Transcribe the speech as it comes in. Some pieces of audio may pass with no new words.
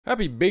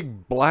Happy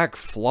big black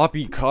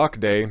floppy cock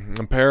day,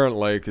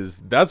 apparently, because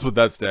that's what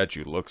that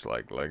statue looks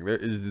like. Like,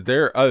 is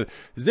there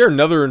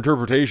another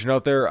interpretation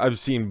out there? I've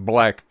seen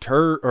black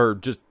or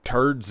just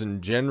turds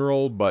in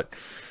general, but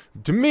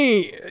to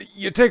me,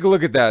 you take a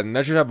look at that, and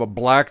that should have a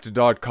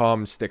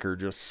blacked.com sticker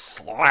just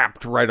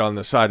slapped right on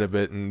the side of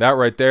it, and that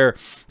right there,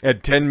 at a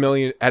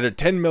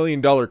 $10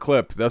 million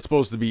clip, that's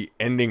supposed to be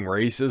ending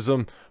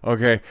racism,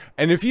 okay?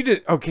 And if you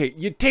did, okay,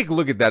 you take a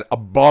look at that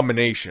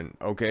abomination,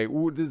 okay?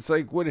 It's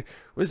like, what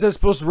is that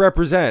supposed to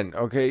represent,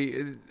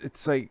 okay?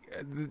 It's like,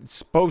 it's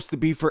supposed to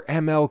be for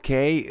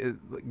MLK?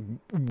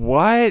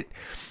 What?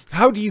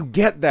 How do you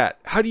get that?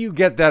 How do you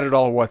get that at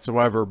all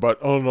whatsoever? But,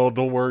 oh no,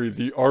 don't worry,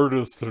 the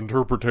artist's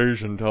interpretation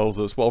tells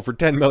us. Well, for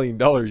 $10 million,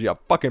 you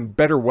fucking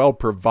better well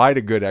provide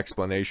a good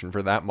explanation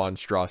for that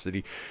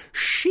monstrosity.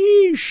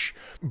 Sheesh.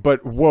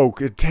 But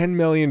woke, a $10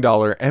 million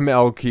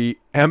MLK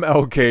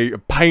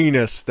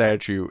penis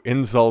statue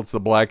insults the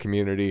black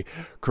community.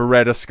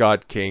 Coretta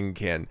Scott King.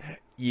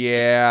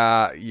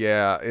 Yeah,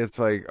 it's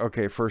like,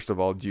 okay, first of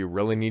all, do you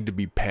really need to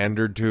be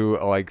pandered to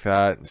like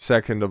that?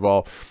 Second of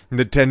all,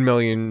 the $10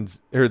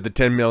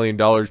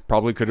 million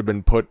probably could have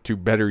been put to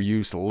better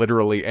use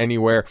literally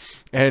anywhere.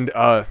 And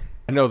I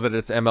know that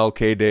it's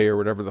MLK Day or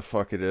whatever the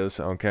fuck it is,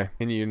 okay,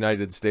 in the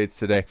United States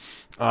today.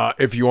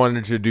 If you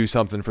wanted to do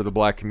something for the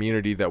black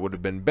community that would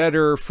have been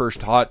better,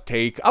 first hot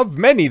take of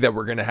many that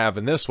we're going to have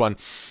in this one,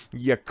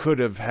 you could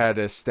have had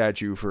a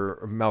statue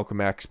for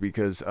Malcolm X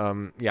because,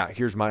 yeah,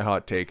 here's my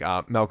hot take.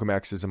 Malcolm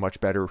X is a much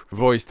better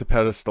voice to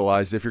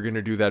pedestalize if you're going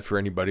to do that for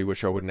anybody,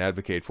 which I wouldn't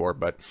advocate for,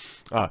 but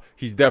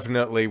he's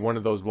definitely one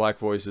of those black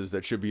voices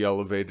that should be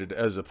elevated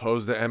as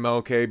opposed to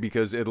MLK,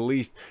 because at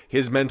least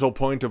his mental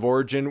point of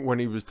origin when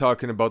he was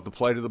talking about the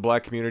plight of the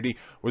black community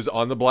was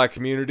on the black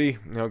community,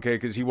 okay,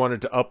 because he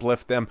wanted to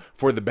uplift them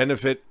for the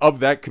benefit of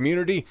that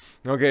community,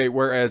 okay,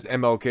 whereas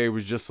MLK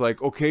was just like,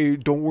 okay,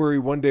 don't worry,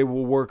 one day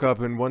we'll work up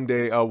and one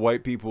day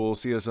white people will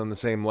see us on the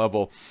same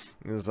level.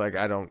 It's like,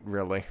 I don't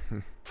really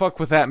fuck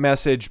with that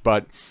message,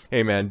 but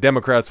hey man,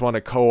 Democrats want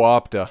to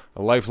co-opt a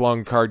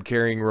lifelong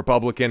card-carrying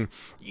Republican.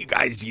 You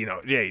guys, you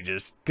know, hey,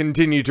 just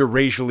continue to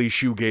racially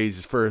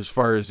shoegaze for as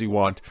far as you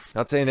want.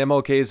 Not saying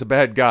MLK is a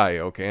bad guy,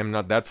 okay? I'm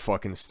not that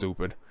fucking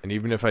stupid. And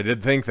even if I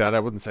did think that, I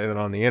wouldn't say that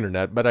on the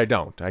internet, but I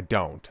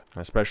don't.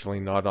 Especially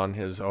not on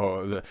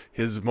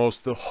his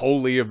most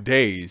holy of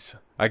days.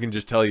 I can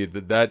just tell you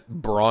that that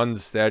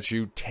bronze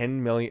statue,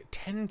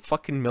 $10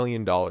 fucking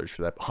million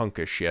for that hunk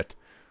of shit.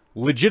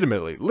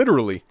 Legitimately,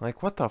 literally,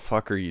 like, what the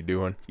fuck are you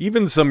doing?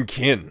 Even some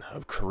kin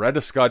of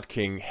Coretta Scott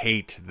King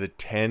hate the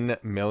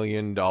 $10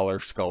 million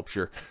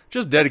sculpture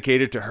just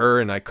dedicated to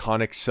her, an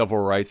iconic civil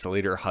rights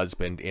leader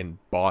husband in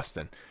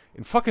Boston.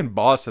 In fucking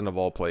Boston, of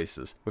all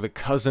places, with a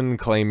cousin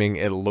claiming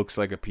it looks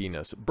like a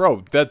penis.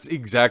 Bro, that's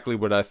exactly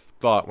what I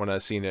thought when I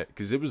seen it,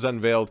 because it was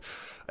unveiled,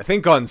 I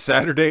think on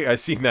Saturday. I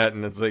seen that,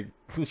 and it's like,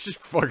 it's just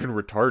fucking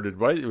retarded.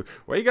 Why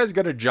you guys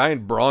got a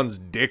giant bronze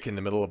dick in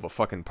the middle of a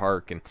fucking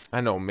park? And I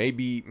know,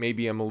 maybe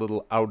I'm a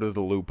little out of the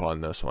loop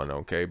on this one,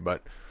 okay,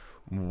 but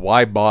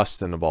why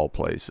Boston of all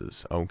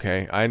places,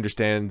 okay? I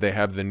understand they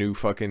have the new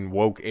fucking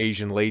woke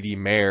Asian lady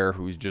mayor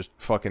who's just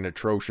fucking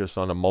atrocious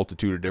on a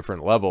multitude of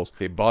different levels.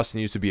 Okay,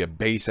 Boston used to be a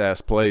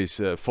base-ass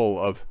place full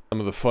of some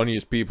of the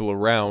funniest people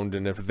around,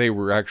 and if they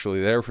were actually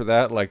there for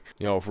that, like,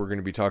 you know, if we're going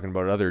to be talking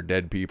about other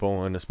dead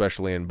people, and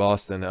especially in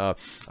Boston,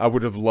 I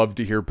would have loved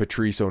to hear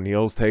Patrice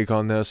O'Neal's take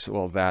on this.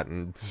 Well, that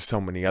and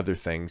so many other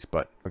things,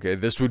 but, okay,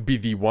 this would be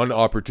the one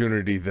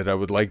opportunity that I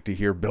would like to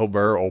hear Bill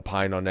Burr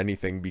opine on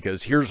anything,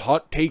 because here's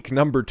hot take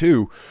number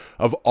 2.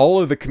 Of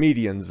all of the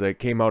comedians that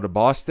came out of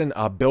Boston,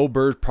 Bill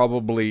Burr's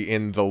probably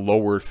in the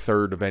lower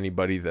third of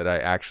anybody that I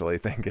actually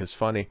think is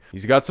funny.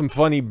 He's got some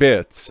funny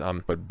bits,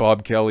 but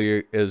Bob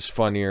Kelly is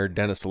funnier,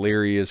 Dennis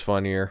Leary is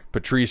funnier,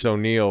 Patrice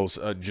O'Neal's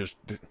just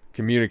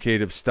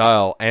communicative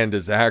style and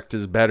his act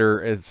is better.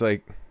 It's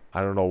like,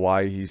 I don't know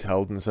why he's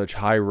held in such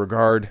high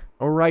regard.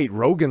 Oh right,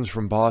 Rogan's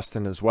from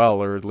Boston as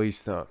well, or at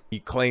least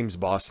he claims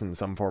Boston in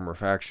some form or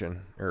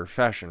fashion,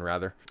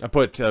 rather. I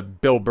put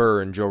Bill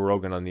Burr and Joe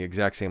Rogan on the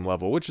exact same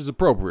level, which is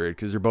appropriate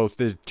because they're both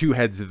the two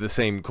heads of the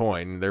same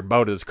coin. They're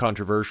about as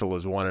controversial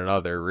as one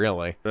another,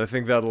 really. But I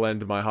think that'll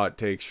end my hot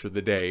takes for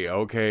the day,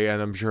 okay?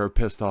 And I'm sure I've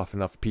pissed off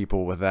enough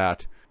people with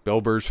that. Bill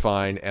Burr's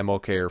fine,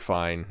 MLK are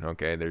fine,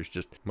 okay? There's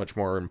just much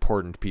more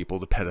important people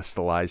to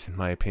pedestalize, in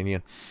my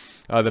opinion.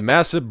 The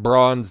massive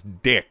bronze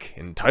dick,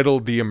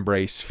 entitled The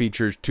Embrace,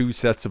 features 2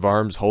 sets of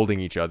arms holding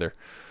each other.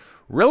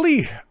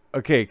 Really?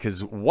 Okay,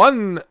 because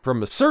one,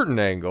 from a certain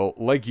angle,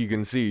 like you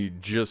can see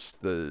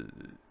just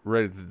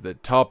right at the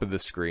top of the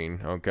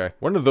screen, okay?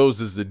 One of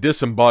those is the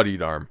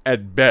disembodied arm.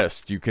 At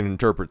best, you can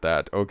interpret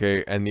that,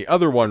 okay? And the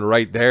other one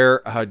right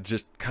there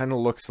just kind of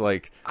looks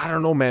like, I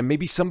don't know, man,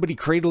 maybe somebody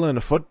cradling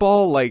a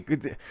football?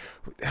 Like,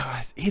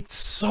 it's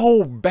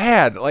so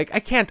bad. Like, I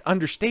can't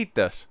understate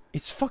this.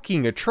 It's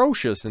fucking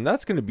atrocious, and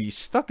that's gonna be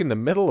stuck in the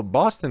middle of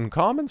Boston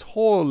Commons?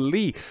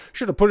 Holy,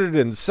 should have put it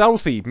in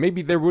Southie.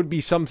 Maybe there would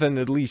be something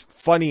at least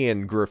funny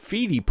and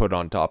graffiti put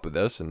on top of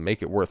this and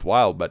make it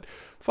worthwhile, but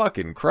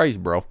fucking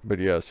Christ, bro. But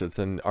yes, it's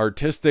an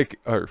autistic,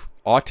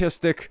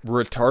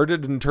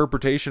 retarded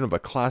interpretation of a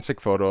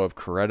classic photo of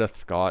Coretta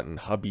Scott and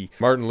hubby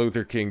Martin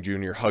Luther King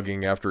Jr.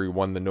 hugging after he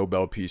won the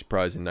Nobel Peace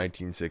Prize in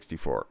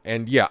 1964.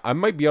 And yeah, I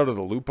might be out of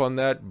the loop on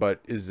that,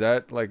 but is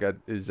that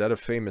a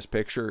famous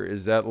picture?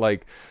 Is that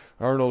like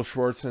Arnold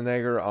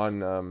Schwarzenegger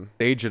on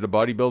stage at a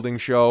bodybuilding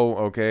show?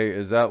 Okay,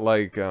 is that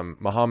like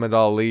Muhammad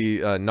Ali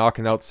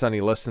knocking out Sonny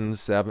Liston,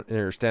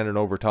 standing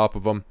over top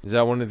of him? Is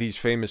that one of these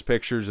famous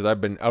pictures that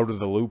I've been out of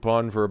the loop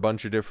on for a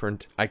bunch of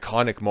different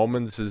iconic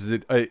moments? Is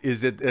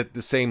it at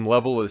the same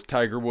level as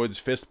Tiger Woods'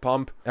 fist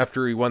pump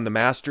after he won the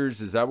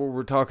Masters? Is that what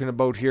we're talking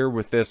about here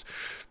with this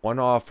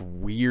one-off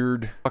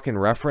weird fucking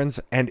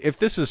reference? And if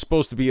this is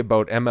supposed to be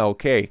about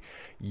MLK,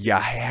 you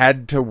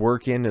had to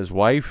work in his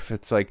wife.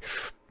 It's like,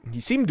 he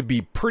seemed to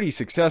be pretty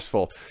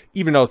successful,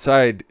 even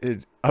outside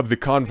of the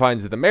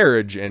confines of the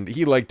marriage, and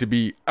he liked to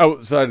be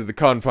outside of the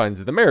confines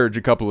of the marriage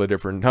a couple of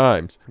different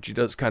times. She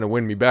does kind of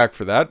win me back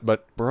for that,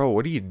 but bro,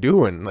 what are you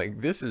doing?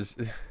 Like, this is...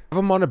 have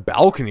him on a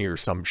balcony or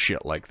some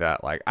shit like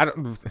that. Like, I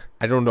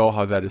don't know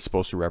how that is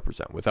supposed to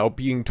represent. Without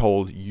being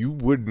told, you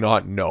would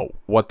not know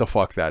what the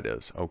fuck that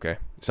is, okay?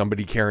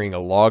 Somebody carrying a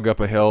log up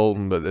a hill,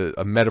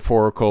 a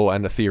metaphorical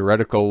and a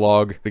theoretical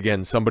log.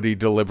 Again, somebody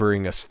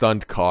delivering a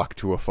stunt cock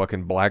to a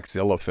fucking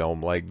Blackzilla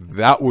film. Like,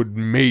 that would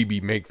maybe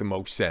make the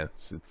most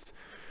sense. It's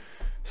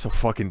so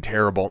fucking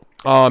terrible.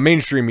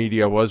 Mainstream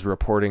media was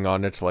reporting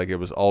on it like it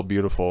was all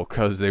beautiful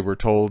because they were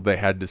told they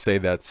had to say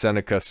that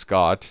Seneca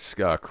Scott,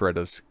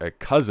 Coretta's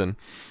cousin,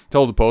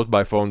 told the Post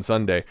by phone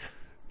Sunday.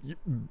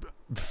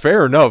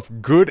 Fair enough,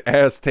 good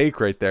ass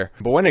take right there.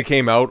 But when it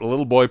came out, a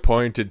little boy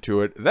pointed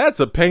to it. That's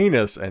a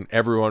penis, and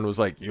everyone was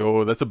like,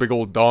 "Yo, that's a big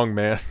old dong,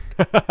 man."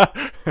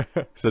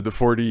 Said the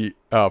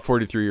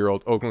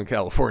 43-year-old Oakland,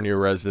 California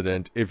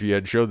resident. If you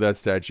had showed that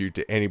statue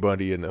to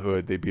anybody in the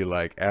hood, they'd be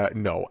like,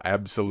 "No,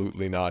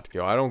 absolutely not."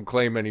 Yo, I don't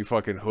claim any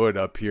fucking hood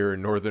up here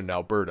in northern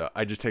Alberta.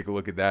 I just take a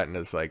look at that and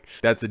it's like,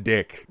 that's a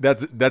dick.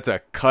 That's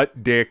a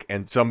cut dick,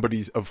 and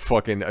somebody's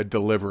fucking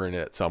delivering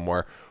it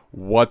somewhere.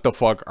 What the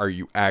fuck are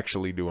you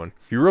actually doing?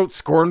 He wrote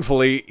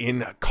scornfully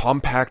in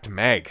Compact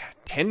Mag,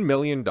 $10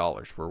 million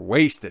were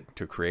wasted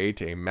to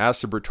create a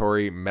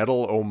masturbatory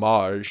metal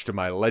homage to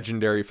my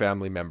legendary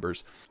family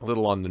members. A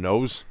little on the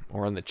nose,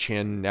 or on the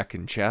chin, neck,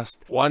 and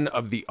chest. One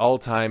of the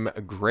all-time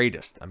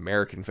greatest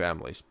American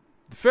families.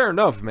 Fair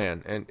enough,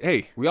 man. And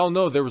hey, we all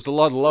know there was a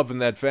lot of love in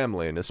that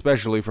family, and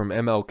especially from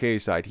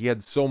MLK's side. He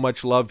had so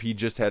much love, he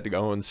just had to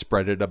go and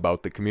spread it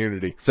about the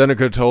community.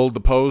 Seneca told the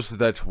Post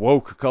that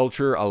woke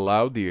culture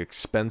allowed the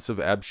expensive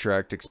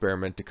abstract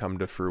experiment to come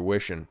to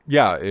fruition.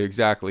 Yeah,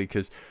 exactly,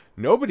 because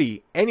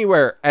nobody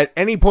anywhere at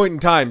any point in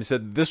time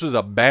said this was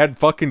a bad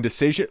fucking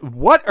decision.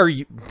 What are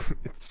you...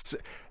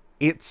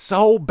 It's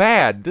so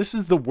bad. This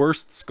is the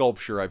worst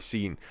sculpture I've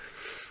seen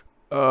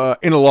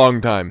in a long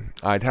time.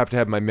 I'd have to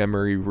have my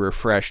memory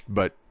refreshed,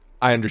 but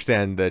I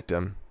understand that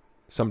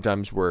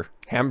sometimes we're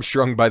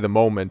hamstrung by the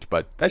moment,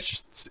 but that's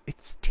just,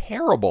 it's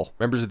terrible.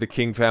 Members of the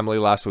King family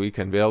last week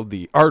unveiled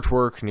the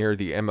artwork near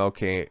the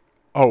MLK,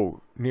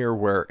 near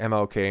where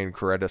MLK and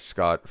Coretta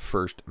Scott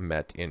first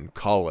met in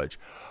college.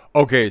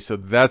 Okay, so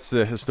that's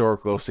the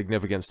historical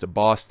significance to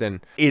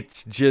Boston.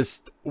 It's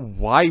just,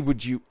 why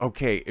would you...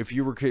 Okay, if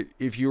you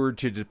were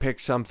to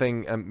depict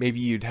something, maybe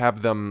you'd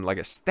have them like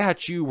a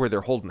statue where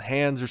they're holding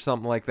hands or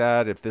something like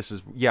that. If this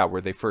is, yeah,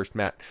 where they first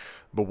met.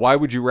 But why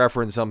would you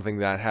reference something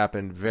that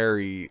happened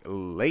very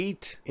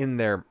late in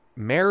their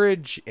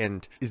marriage?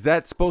 And is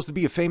that supposed to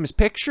be a famous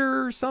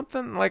picture or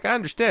something? Like, I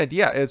understand,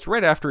 yeah, it's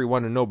right after he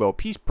won a Nobel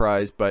Peace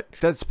Prize, but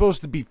that's supposed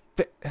to be...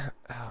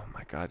 Oh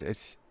my god,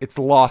 it's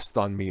lost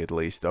on me, at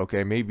least,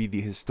 okay? Maybe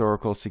the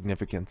historical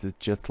significance is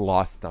just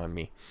lost on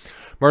me.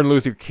 Martin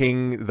Luther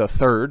King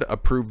III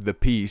approved the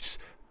piece.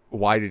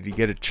 Why did he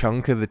get a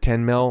chunk of the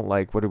 10 mil?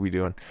 Like, what are we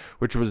doing?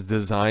 Which was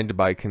designed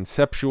by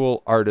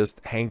conceptual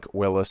artist Hank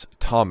Willis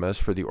Thomas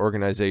for the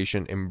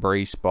organization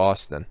Embrace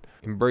Boston.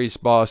 Embrace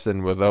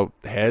Boston without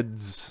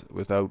heads,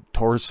 without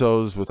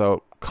torsos,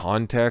 without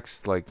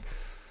context, like...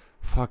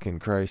 Fucking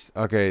Christ.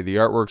 Okay, the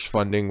artwork's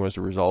funding was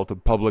a result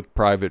of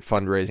public-private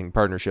fundraising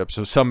partnerships.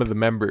 So some of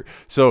the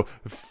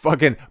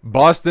fucking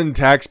Boston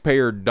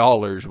taxpayer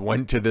dollars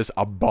went to this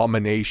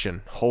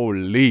abomination.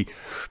 Holy.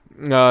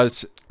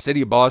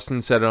 City of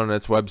Boston said on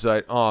its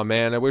website, "Oh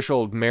man, I wish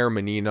old Mayor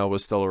Menino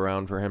was still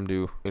around for him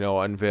to,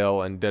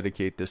 unveil and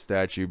dedicate this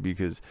statue,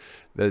 because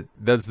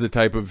that's the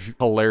type of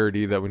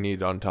hilarity that we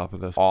need on top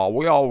of this."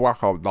 We all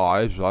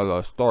recognize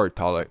that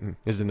storytelling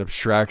is an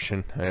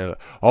abstraction,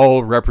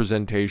 all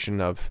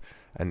representation of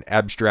an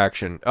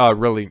abstraction.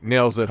 Really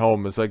nails it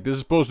home. It's like, this is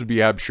supposed to be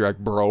abstract,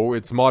 bro.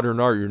 It's modern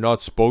art. You're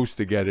not supposed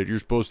to get it. You're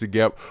supposed to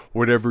get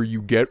whatever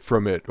you get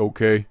from it,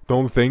 okay?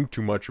 Don't think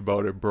too much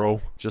about it,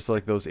 bro. Just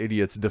like those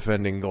idiots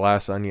defending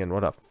Glass Onion.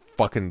 What a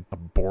fucking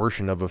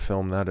abortion of a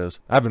film that is.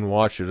 I haven't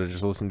watched it, I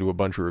just listened to a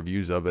bunch of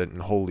reviews of it,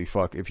 and holy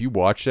fuck, if you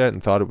watched that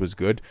and thought it was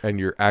good, and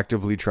you're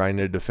actively trying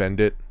to defend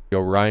it, yo,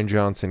 Ryan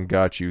Johnson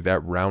got you.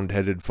 That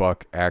round-headed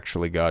fuck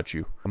actually got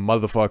you. A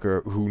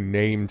motherfucker who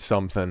named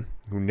something,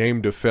 who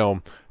named a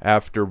film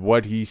after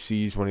what he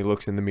sees when he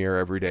looks in the mirror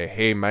every day.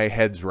 Hey, my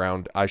head's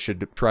round, I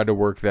should try to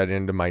work that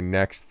into my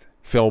next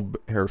film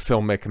or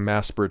filmic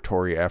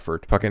masturbatory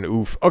effort. Fucking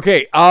oof.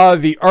 Okay,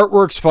 the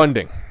artwork's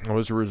funding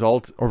was a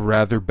result, or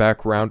rather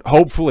background.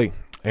 Hopefully,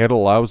 it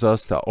allows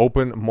us to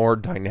open more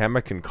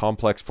dynamic and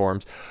complex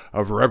forms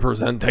of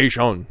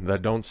representation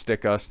that don't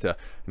stick us to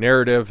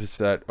narratives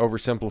that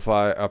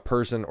oversimplify a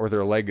person or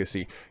their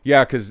legacy.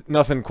 Yeah, because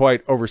nothing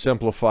quite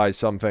oversimplifies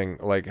something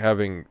like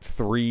having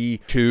 3,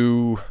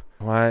 2...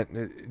 what?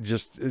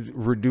 Just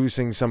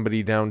reducing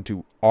somebody down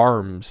to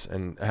arms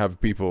and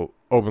have people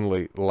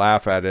openly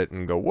laugh at it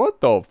and go,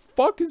 what the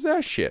fuck is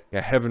that shit?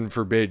 Yeah, heaven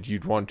forbid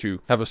you'd want to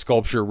have a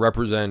sculpture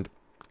represent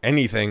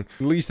anything.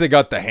 At least they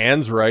got the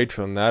hands right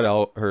from that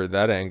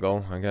that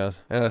angle, I guess.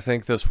 And I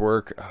think this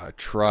work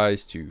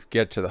tries to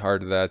get to the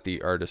heart of that.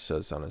 The artist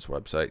says on his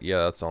website,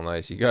 yeah, that's all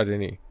nice. You got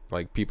any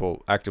like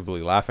people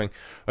actively laughing?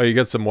 Oh, you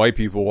got some white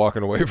people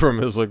walking away from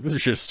it. It's like, this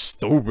is just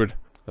stupid.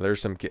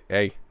 There's some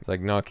hey, it's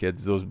like, no,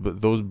 kids,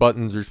 those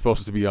buttons are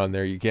supposed to be on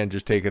there. You can't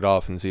just take it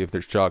off and see if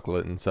there's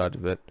chocolate inside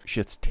of it.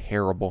 Shit's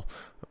terrible.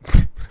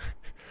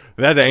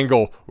 That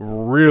angle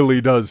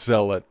really does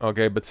sell it.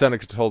 Okay, but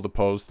Seneca told the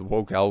Post the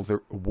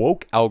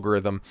woke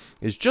algorithm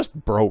is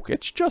just broke.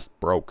 It's just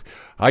broke.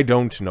 I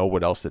don't know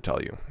what else to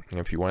tell you.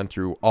 If you went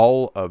through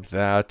all of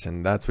that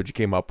and that's what you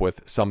came up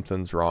with,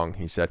 something's wrong,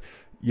 he said.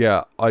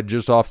 Yeah,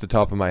 just off the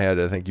top of my head,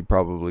 I think you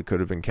probably could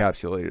have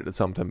encapsulated it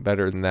something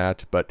better than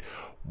that. But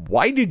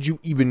why did you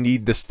even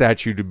need the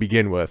statue to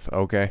begin with?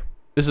 Okay,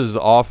 this is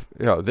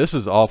this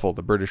is awful.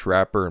 The British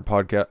rapper and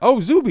podcast.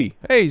 Oh, Zuby.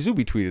 Hey,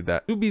 Zuby tweeted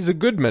that. Zuby's a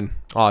good man.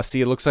 Aw,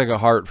 see, it looks like a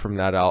heart from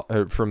that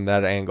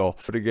angle.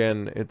 But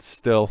again, it's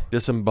still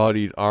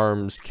disembodied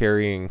arms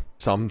carrying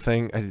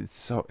something. It's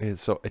so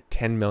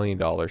 $10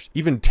 million.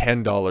 Even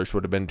 $10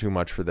 would have been too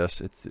much for this.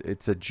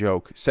 It's a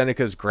joke.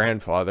 Seneca's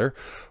grandfather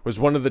was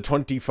one of the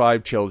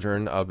 25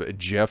 children of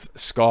Jeff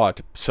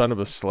Scott, son of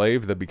a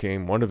slave that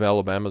became one of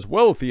Alabama's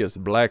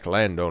wealthiest black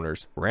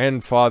landowners.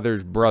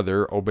 Grandfather's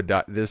brother,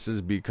 Obadiah. This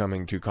is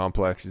becoming too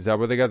complex. Is that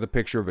where they got the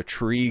picture of a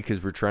tree?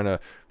 Because we're trying to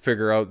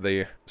figure out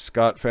the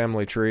Scott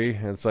family tree.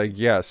 It's like,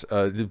 yes,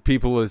 the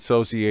people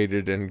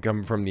associated and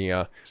come from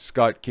the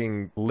Scott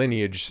King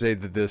lineage say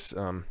that this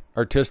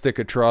artistic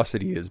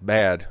atrocity is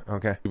bad.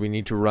 Okay, do we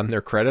need to run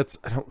their credits?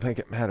 I don't think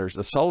it matters.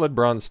 A solid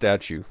bronze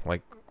statue.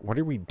 Like, what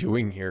are we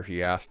doing here?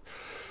 He asked.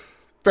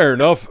 Fair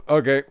enough.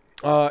 Okay.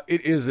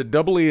 It is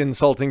doubly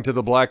insulting to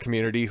the black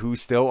community, who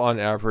still,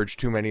 on average,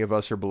 too many of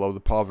us are below the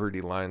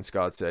poverty line,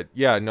 Scott said.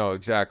 Yeah, no,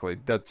 exactly.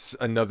 That's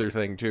another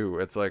thing, too.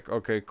 It's like,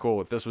 okay,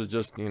 cool. If this was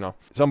just,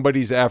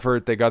 somebody's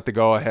effort, they got the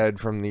go-ahead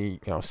from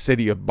the,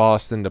 city of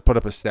Boston to put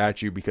up a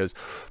statue because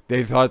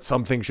they thought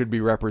something should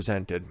be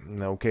represented,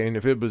 okay? And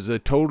if it was a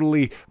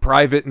totally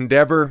private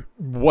endeavor,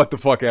 what the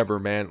fuck ever,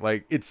 man.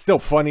 Like, it's still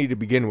funny to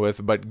begin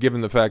with, but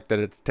given the fact that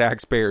it's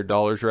taxpayer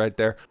dollars right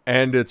there,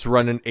 and it's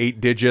running 8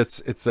 digits,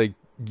 it's like,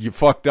 you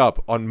fucked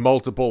up on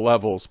multiple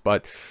levels.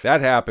 But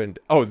that happened.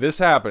 Oh, this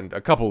happened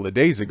a couple of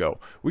days ago.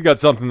 We got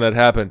something that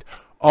happened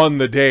on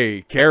the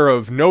day, care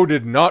of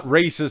noted not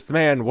racist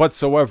man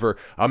whatsoever,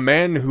 a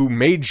man who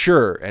made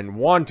sure and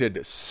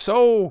wanted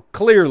so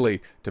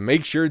clearly to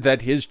make sure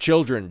that his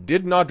children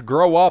did not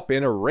grow up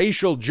in a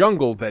racial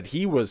jungle that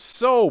he was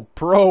so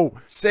pro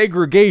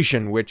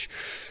segregation, which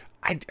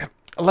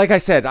like I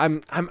said,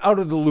 I'm out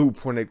of the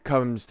loop when it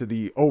comes to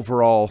the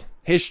overall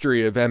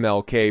history of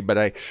MLK, but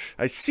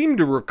I seem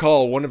to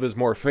recall one of his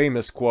more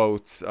famous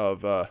quotes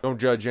of don't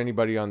judge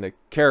anybody on the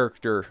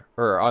character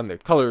or on the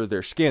color of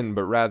their skin,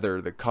 but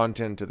rather the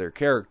content of their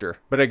character.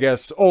 But I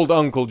guess old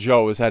Uncle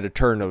Joe has had a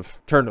turn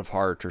of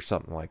heart or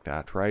something like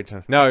that,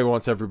 right? Now he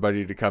wants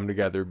everybody to come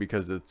together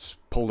because it's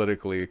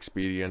politically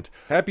expedient.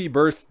 Happy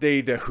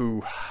birthday to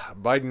who?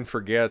 Biden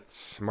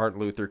forgets Martin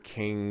Luther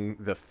King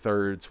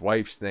III's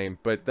wife's name,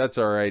 but that's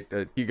all right.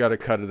 He got a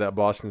cut of that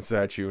Boston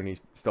statue and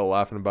he's still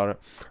laughing about it.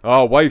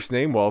 Oh, wife's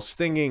name while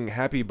singing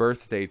happy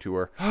birthday to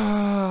her.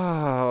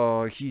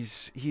 Oh,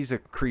 he's a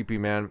creepy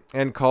man,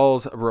 and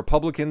calls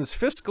Republicans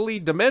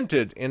fiscally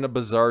demented in a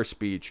bizarre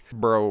speech.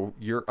 Bro,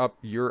 you're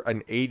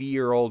an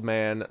 80-year-old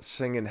man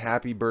singing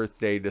happy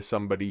birthday to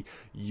somebody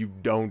you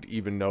don't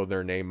even know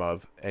their name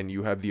of, and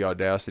you have the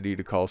audacity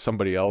to call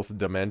somebody else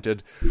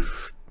demented.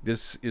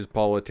 This is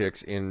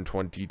politics in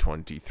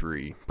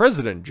 2023.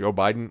 President Joe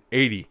Biden,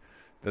 80.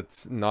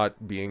 That's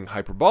not being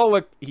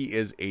hyperbolic. He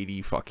is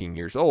 80 fucking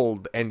years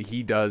old, and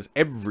he does,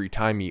 every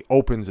time he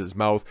opens his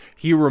mouth,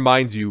 he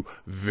reminds you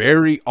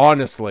very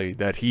honestly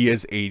that he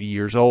is 80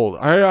 years old.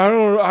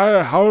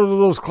 How do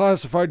those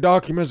classified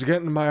documents get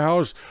into my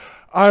house?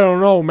 I don't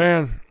know,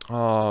 man.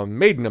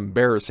 made an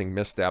embarrassing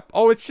misstep.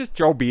 Oh, it's just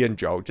Joe being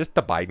Joe, just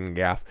the Biden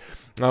gaffe.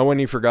 When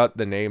he forgot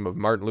the name of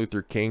Martin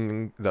Luther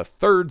King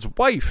III's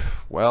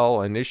wife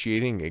while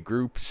initiating a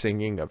group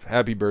singing of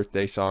Happy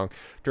Birthday song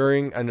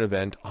during an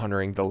event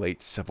honoring the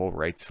late civil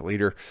rights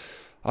leader,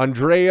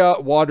 Andrea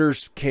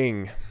Waters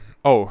King.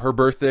 Oh, her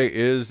birthday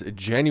is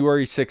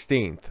January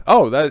 16th.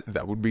 Oh,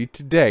 that would be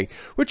today,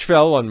 which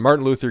fell on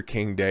Martin Luther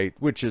King Day,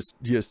 which is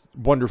just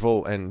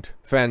wonderful and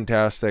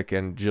fantastic,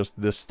 and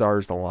just the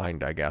stars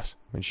aligned, I guess.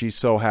 And she's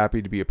so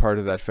happy to be a part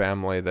of that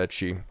family that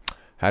she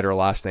had her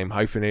last name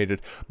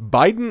hyphenated.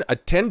 Biden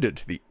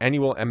attended the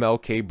annual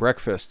MLK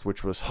breakfast,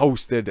 which was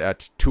hosted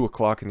at 2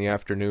 o'clock in the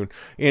afternoon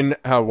in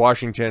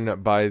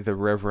Washington by the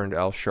Reverend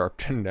Al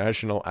Sharpton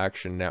National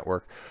Action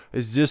Network.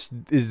 Is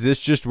this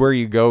just where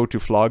you go to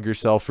flog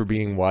yourself for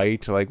being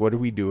white? Like, what are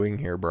we doing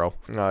here, bro?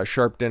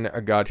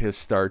 Sharpton got his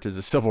start as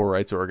a civil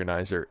rights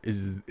organizer.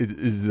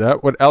 Is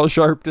that what Al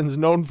Sharpton's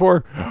known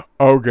for?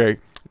 Okay.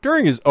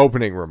 During his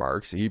opening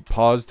remarks, he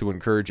paused to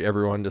encourage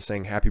everyone to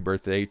sing happy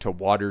birthday to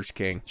Waters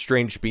King.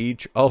 Strange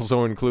speech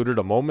also included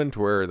a moment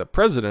where the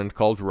president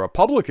called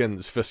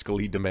Republicans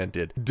fiscally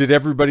demented. Did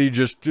everybody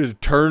just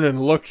turn and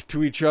look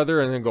to each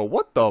other and then go,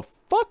 what the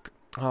fuck?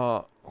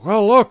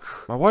 Well,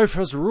 look, my wife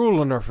has a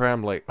rule in our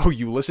family. Oh,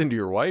 you listen to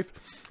your wife?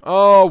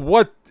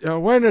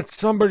 When it's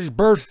somebody's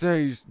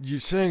birthday, you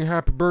sing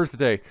happy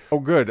birthday. Oh,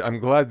 good. I'm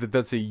glad that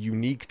that's a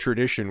unique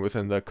tradition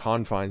within the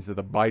confines of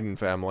the Biden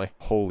family.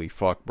 Holy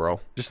fuck,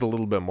 bro. Just a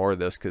little bit more of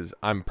this, because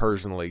I'm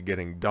personally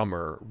getting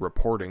dumber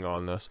reporting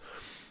on this.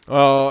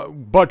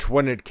 But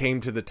when it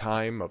came to the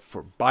time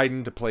for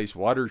Biden to place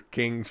Waters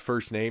King's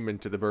first name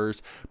into the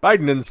verse,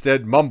 Biden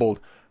instead mumbled,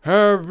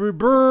 "Happy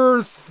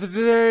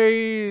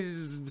birthday,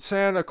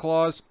 Santa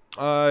Claus."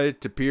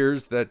 It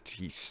appears that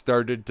he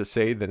started to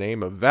say the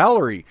name of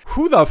Valerie.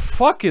 Who the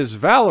fuck is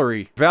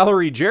Valerie?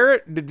 Valerie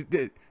Jarrett?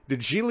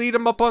 Did she lead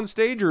him up on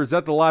stage, or is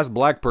that the last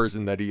black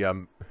person that he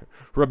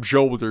rubbed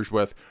shoulders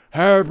with?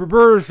 Happy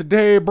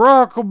birthday,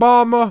 Barack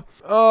Obama.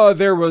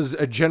 There was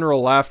a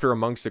general laughter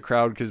amongst the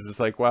crowd, because it's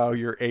like, wow,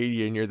 you're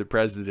 80 and you're the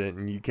president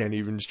and you can't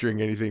even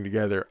string anything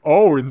together.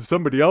 Oh, and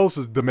somebody else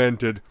is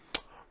demented.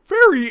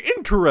 Very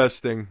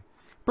interesting.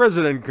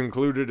 President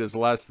concluded his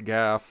last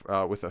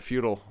gaffe with a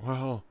futile,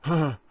 well,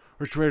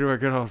 which way do I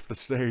get off the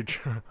stage?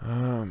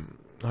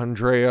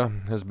 Andrea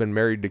has been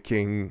married to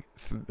King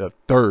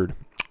III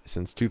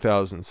since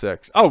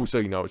 2006. Oh, so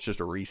you know, it's just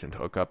a recent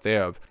hookup. They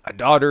have a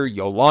daughter,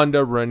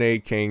 Yolanda Renee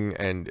King,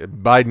 and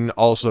Biden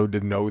also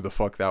didn't know who the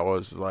fuck that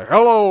was. Like,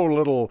 hello,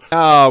 little...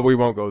 we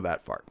won't go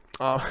that far.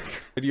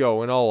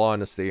 Yo, in all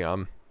honesty,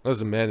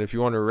 listen, man, if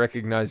you want to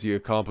recognize the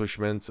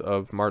accomplishments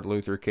of Martin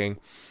Luther King,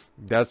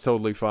 that's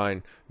totally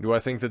fine. Do I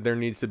think that there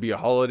needs to be a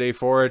holiday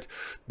for it?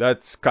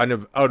 That's kind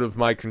of out of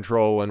my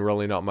control and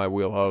really not my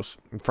wheelhouse.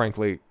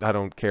 Frankly, I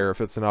don't care if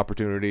it's an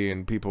opportunity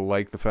and people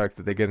like the fact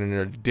that they get an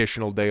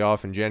additional day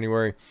off in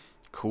January.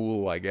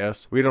 Cool, I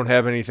guess. We don't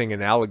have anything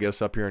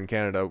analogous up here in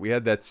Canada. We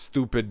had that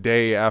stupid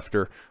day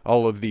after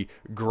all of the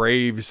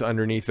graves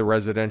underneath the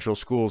residential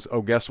schools.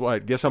 Oh, guess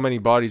what? Guess how many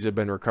bodies have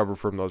been recovered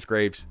from those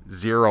graves?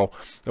 0.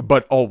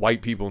 But all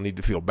white people need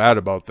to feel bad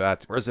about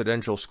that.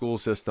 Residential school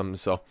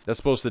systems, so that's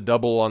supposed to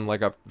double on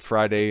like a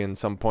Friday and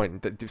some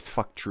point.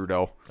 Fuck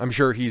Trudeau. I'm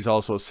sure he's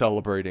also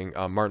celebrating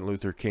Martin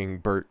Luther King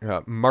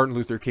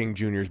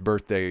Jr.'s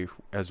birthday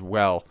as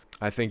well.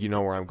 I think you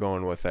know where I'm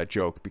going with that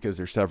joke, because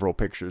there's several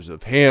pictures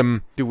of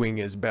him doing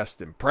his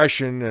best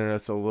impression, and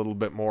it's a little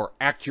bit more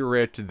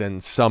accurate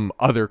than some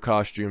other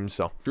costumes.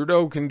 So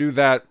Trudeau can do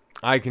that.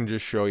 I can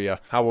just show you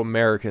how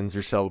Americans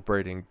are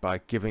celebrating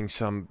by giving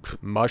some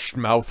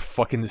mush-mouth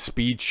fucking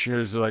speech.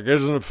 It's like,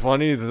 isn't it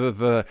funny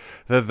that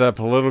the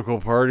political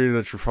party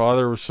that your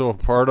father was so a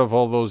part of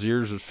all those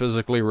years is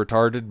physically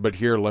retarded? But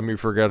here, let me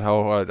forget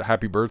how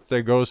happy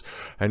birthday goes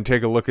and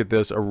take a look at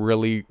this, a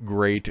really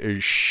great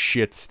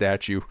shit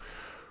statue.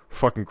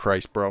 Fucking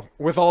Christ, bro.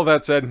 With all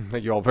that said,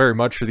 thank you all very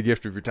much for the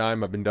gift of your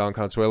time. I've been Don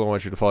Consuelo. I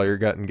want you to follow your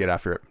gut and get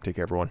after it. Take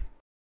care, everyone.